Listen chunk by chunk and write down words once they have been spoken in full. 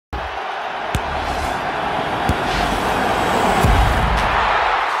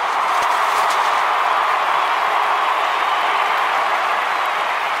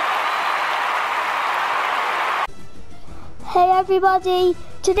everybody,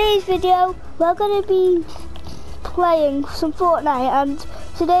 today's video we're going to be playing some Fortnite, and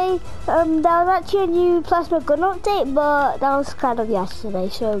today there was actually a new plasma gun update, but that was kind of yesterday,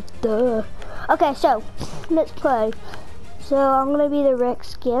 so duh. Okay, so let's play. So I'm going to be the Rick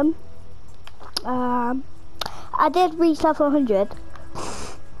skin. I did reach level 100,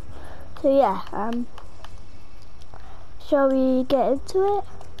 so yeah, shall we get into it?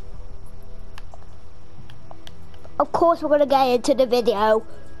 Of course we're gonna get into the video.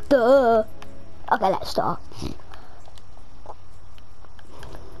 Duh. Okay, let's start.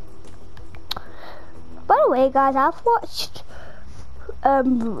 By the way, guys, I've watched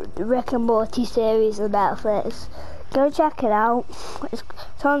Rick and Morty series on Netflix. Go check it out. It's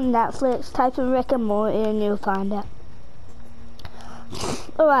on Netflix. Type in Rick and Morty and you'll find it.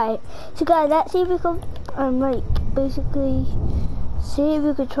 Alright, so guys, let's see if we can like basically see if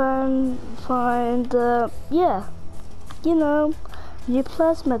we could try and find the you know, your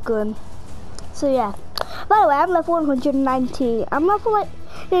plasma gun. So yeah. By the way, I'm level 119. I'm level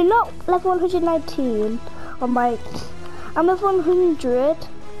not level 119. I'm level 100.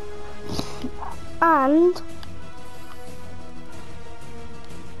 And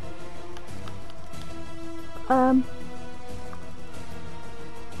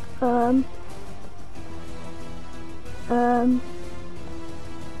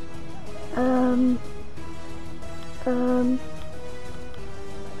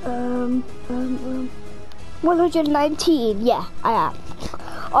one 119, yeah, I am.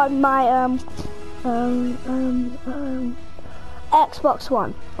 On my Xbox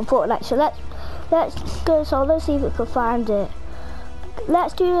One on Fortnite. So let's go. So let's see if we can find it.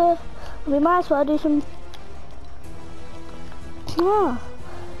 Let's do we might as well do some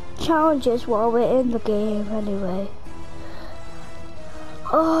challenges while we're in the game anyway.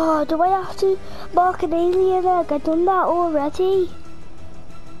 Oh, do I have to mark an alien egg? I've done that already.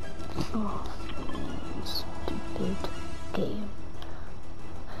 Oh, stupid game.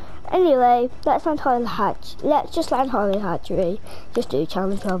 Anyway, let's land Holly Hatch. Let's just land Holly Hatchery. Just do a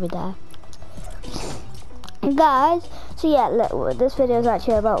challenge while we're there. And guys, so yeah, this video is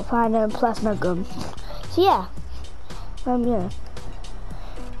actually about finding a plasma gun. So yeah, yeah.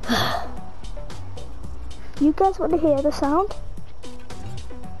 You guys want to hear the sound?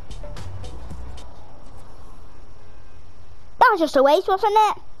 That was just a waste, wasn't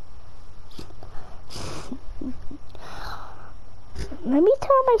it? Let me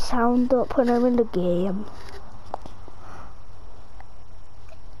turn my sound up when I'm in the game.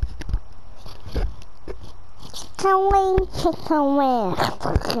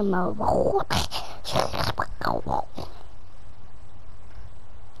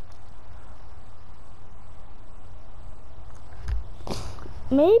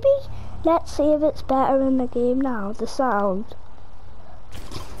 Maybe let's see if it's better in the game now, the sound.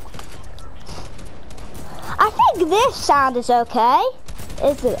 I think this sound is okay.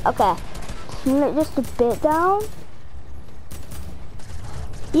 Is it? Okay. Just a bit down.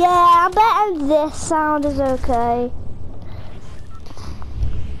 Yeah, I bet this sound is okay.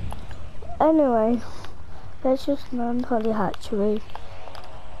 Anyway, let's just land Holly Hatchery.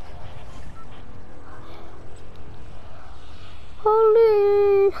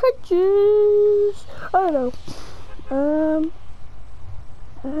 Holly Hatches. Oh no.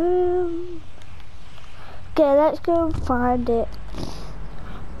 Okay, let's go find it.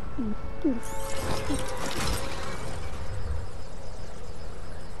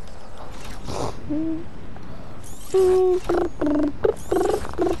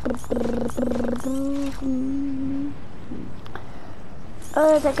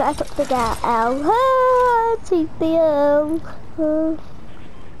 Oh, I took the L. Ah, take the L. Oh,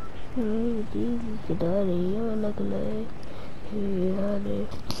 Jesus, get out of here, look at that.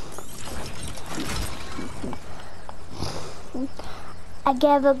 I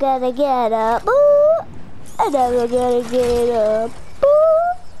never gonna get up. Ooh, I never gonna get up.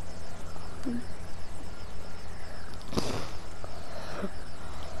 Ooh.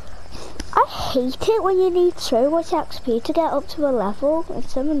 I hate it when you need so much XP to get up to a level.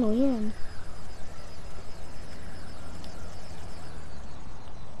 It's so annoying.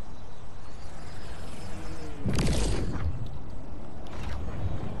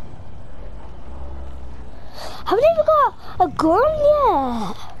 I haven't even got a gun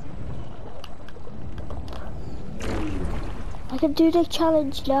yet. I can do the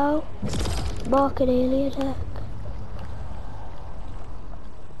challenge now. Mark an alien egg.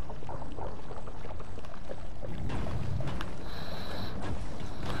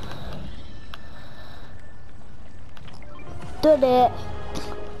 Done it.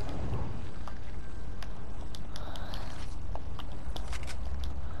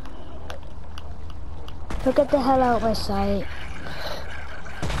 So get the hell out of my sight.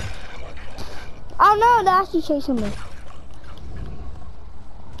 Oh no, they're actually chasing me.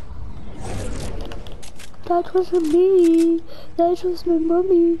 That wasn't me. That was my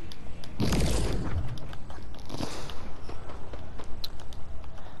mommy.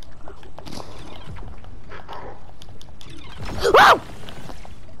 Whoa!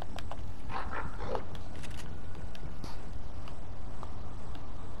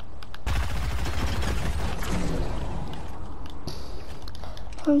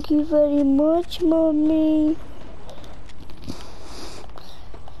 Thank you very much, mommy.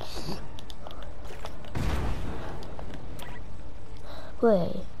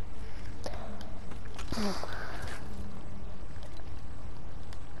 Wait.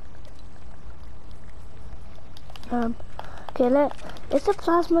 Okay, is the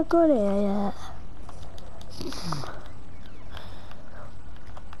plasma gun here yet?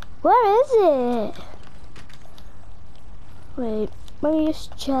 Where is it? Wait, let me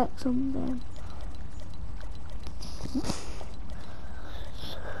just check something.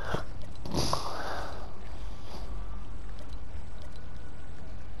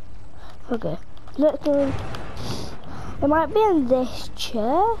 Okay, let's go. It might be in this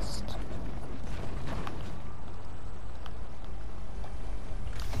chest.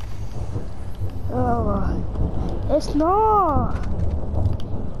 Oh, it's not.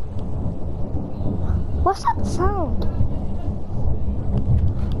 What's that sound?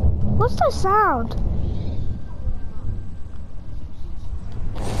 What's that sound?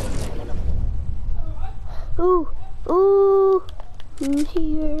 Ooh, ooh, ooh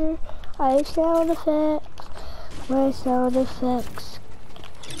here. I sound effects. My sound effects.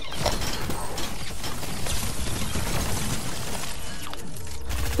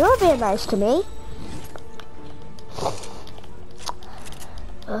 You're being nice to me.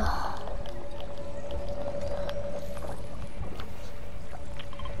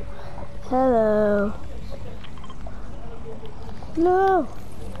 Hello. No.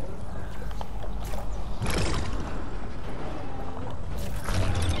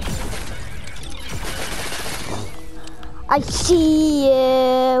 I see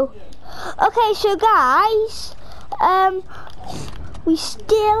you. Okay, so guys, we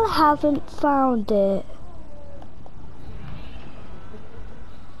still haven't found it.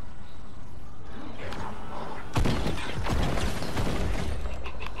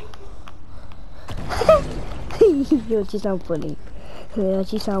 You actually sound funny. You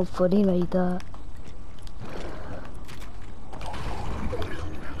actually sound funny like that.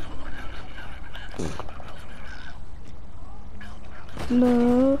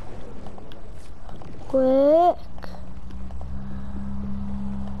 No. Quick.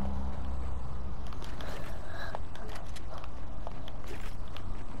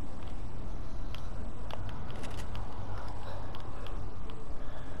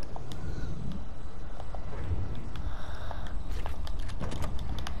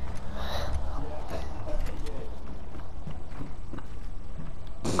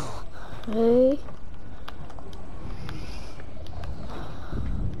 Hey.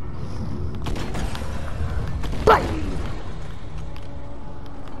 Bye.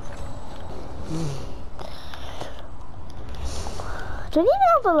 Don't even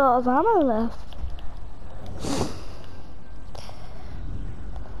have a lot of ammo left.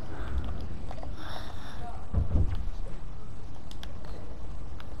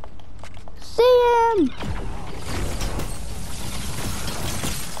 See him!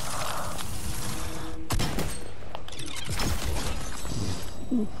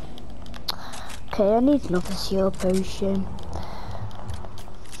 Okay, I need another seal potion.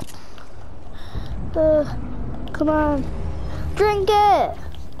 Come on. Drink it!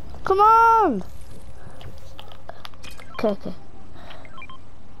 Come on! Okay.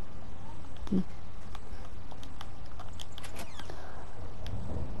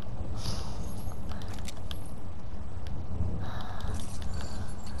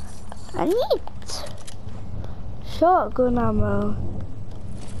 I need shotgun ammo.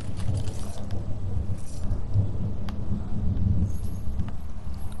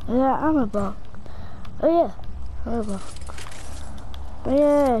 Yeah, ammo box. Oh yeah, ammo box. Oh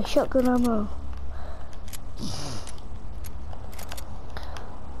yeah, shotgun ammo.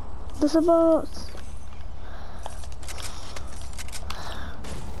 There's a box.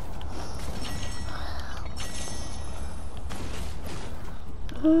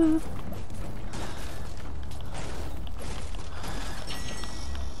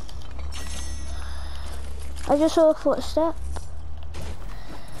 I just saw a footstep.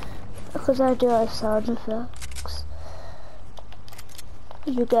 Because I do have sound effects.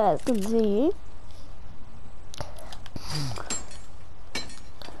 As you guys can see.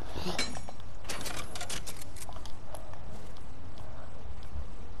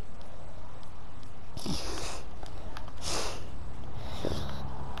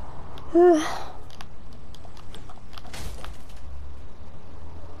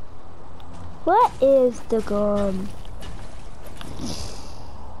 Where is the gun?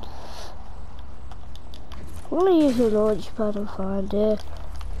 I'm gonna use a launch pad and find it.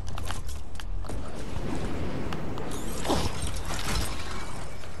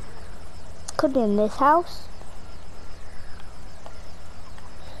 Could be in this house.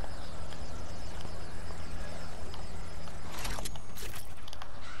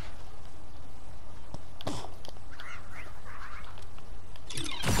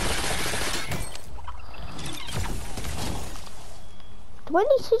 Do I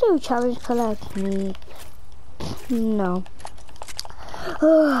need to do challenge collect me? No.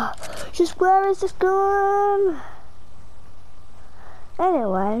 Just where is this gun?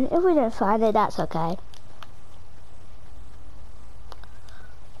 Anyway, if we don't find it, that's okay.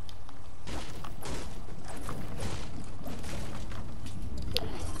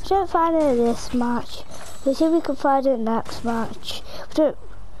 If we don't find it in this match, we'll see if we can find it next match. If we don't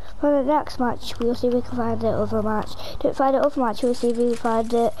find it next match, we'll see if we can find it other match. Don't find it other match, we'll see if we can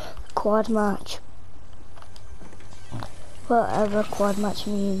find it quad match. Whatever quad match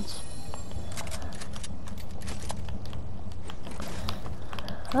means.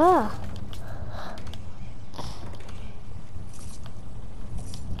 Ah.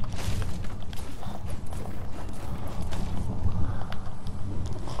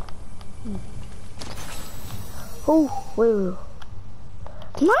 Oh, wait.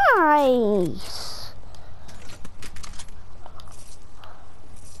 Nice.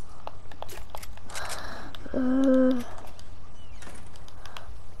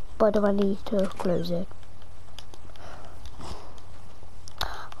 But do I need to close it?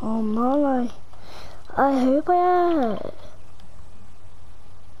 Oh my, I hope I am.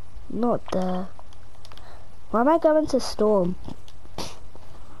 Not there. Why am I going to storm?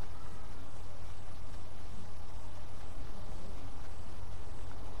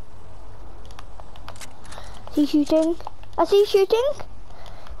 Is he shooting? Is he shooting?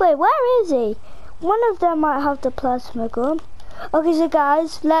 Wait, where is he? One of them might have the plasma gun. Okay, so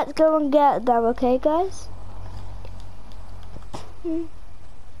guys, let's go and get them, okay guys?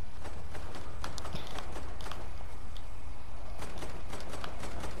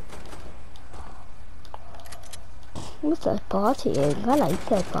 What's that partying? I like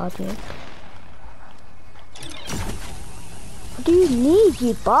that partying. What do you need,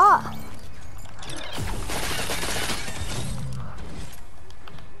 you bot?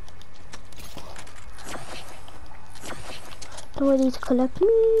 Do I need to collect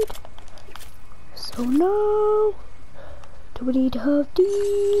meat? So no. Do we need to have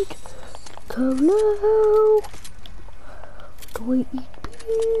meat? Hello. Do we eat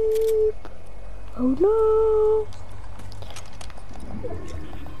beef? Oh no.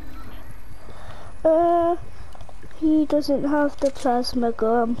 He doesn't have the plasma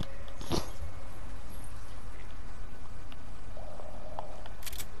gun.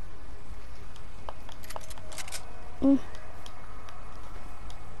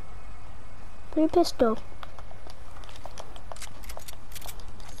 Free pistol.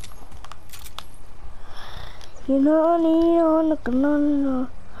 You know, no,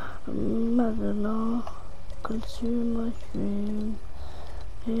 consume mushroom.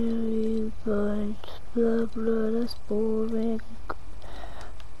 Very good. Blah blah, that's boring.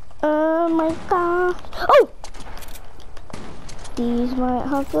 Oh my god. Oh! These might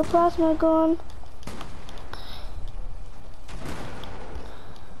have the plasma gun.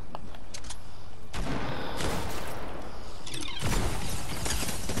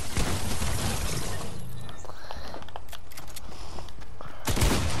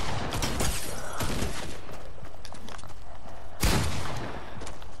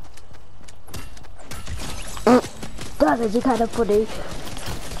 That is kind of funny.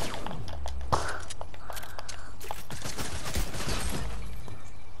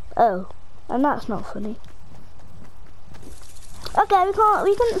 Oh, and that's not funny. Okay,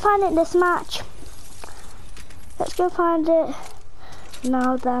 we couldn't find it in this match. Let's go find it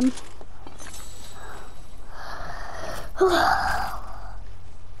now then.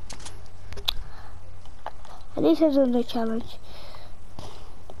 At least I've done the challenge.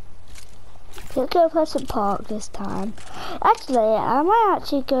 Let's go Pleasant Park this time. Actually, I might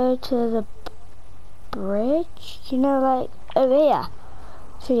actually go to the bridge. You know, like over here.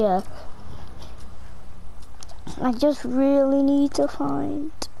 So yeah. I just really need to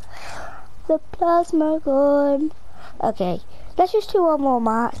find the plasma gun. Okay, let's just do one more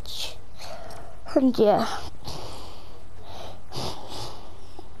match. And yeah.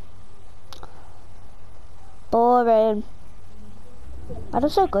 Boring. I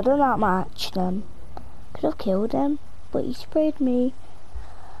was so good in that match then. Could have killed him, but he sprayed me.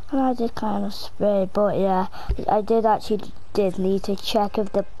 And I did kind of spray, but yeah, I did need to check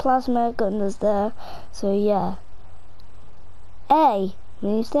if the plasma gun was there. So yeah. A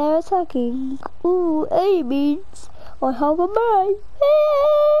means they're attacking. Ooh, A means I have a man.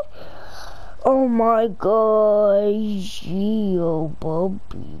 Oh my gosh. Oh,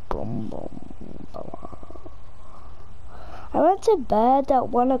 Bobby. Bum, bum, bum. I went to bed at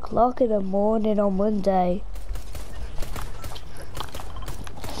 1 o'clock in the morning on Monday.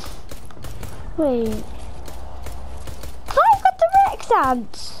 Wait. I've got the Rex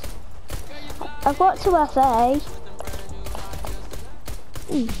ants. I've got to FA.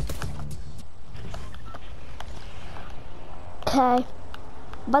 Okay.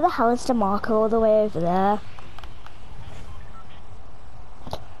 But the hell is the marker all the way over there?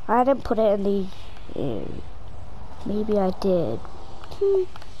 I didn't put it in the... maybe I did.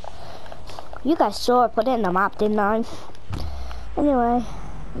 You guys saw I put it in the map, didn't I? Anyway,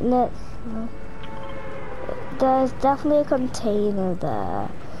 there's definitely a container there.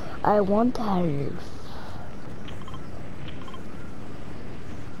 I want help.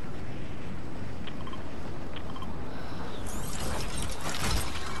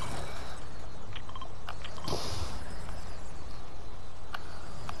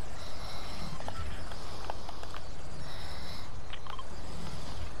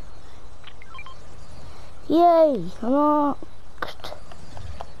 Yay, unlocked.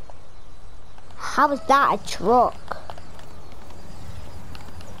 How is that a truck?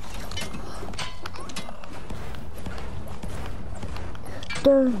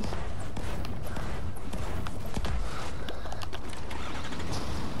 Done.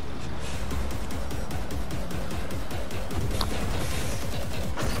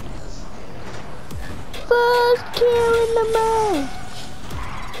 First kill in the match.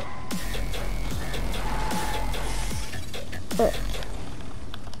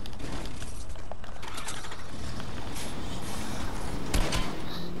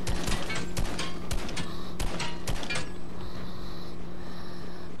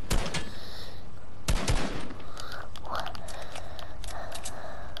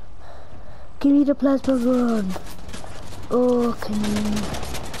 Give me the plasma gun. Oh, can you?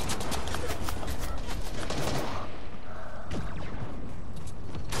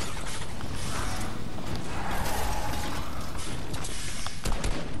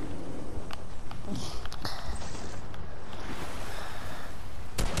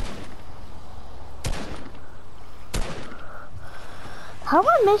 How am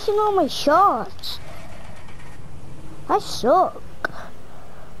I missing all my shots? I suck.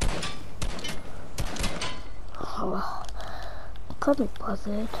 Oh, can't be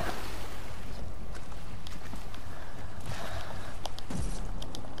bothered.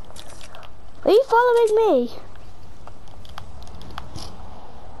 Are you following me?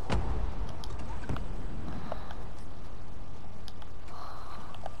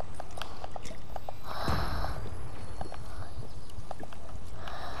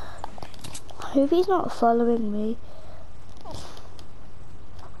 I hope he's not following me.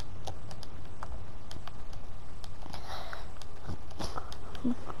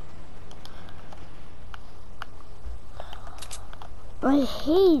 I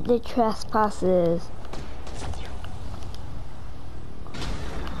hate the trespassers.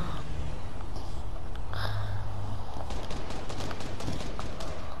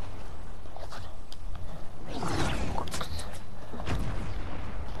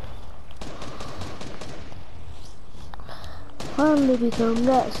 Finally we can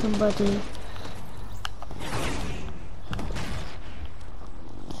get somebody.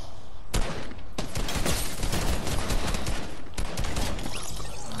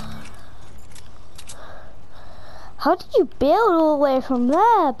 How did you build all the way from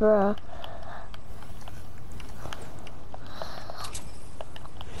there, bro?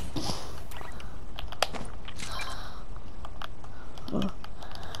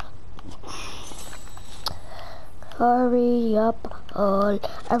 Hurry up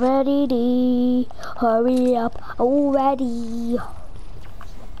already. Hurry up already.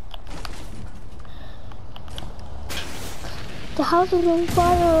 The house is on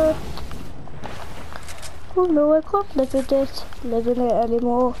fire. Oh no, I can't live in it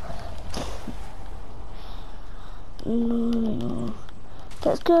anymore.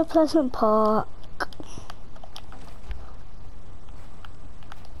 Let's go to Pleasant Park.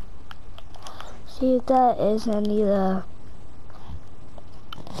 See if there is any there.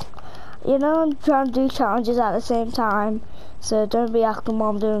 You know, I'm trying to do challenges at the same time, so don't be acting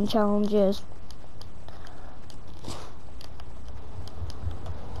while I'm doing challenges.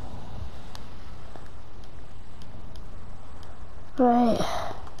 Right.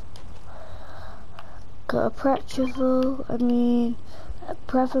 Got a practical, a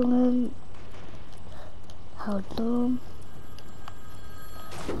prevalent. Hold on.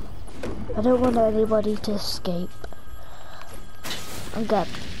 I don't want anybody to escape. I'm good.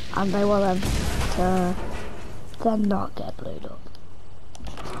 And I want them to then not get blown up.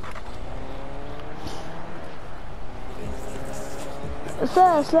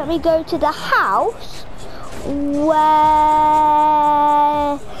 First, let me go to the house where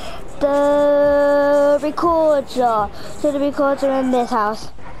the records are. So the records are in this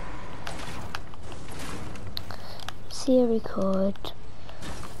house. See a record.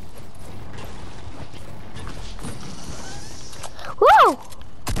 Whoa!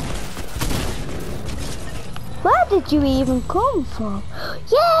 Where did you even come from?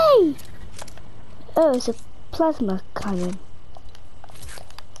 Yay! Oh, it's a plasma cannon.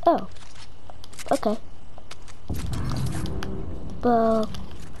 Oh, okay. Well,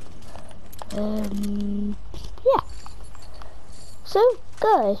 yeah. So,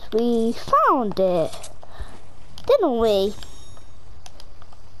 guys, we found it, didn't we?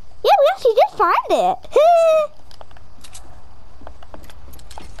 Yeah, we actually did find it.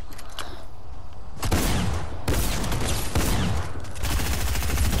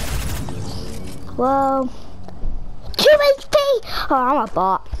 Well, 2 HP! Oh, I'm a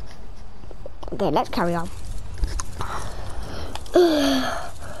bot. Okay, let's carry on.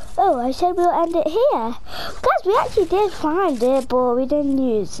 Oh, I said we'll end it here. Guys, we actually did find it, but we didn't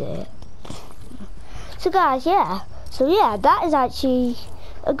use it. So guys, yeah. So yeah, that is actually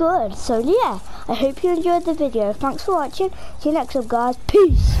good. So yeah, I hope you enjoyed the video. Thanks for watching. See you next time, guys.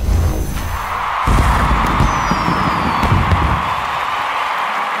 Peace.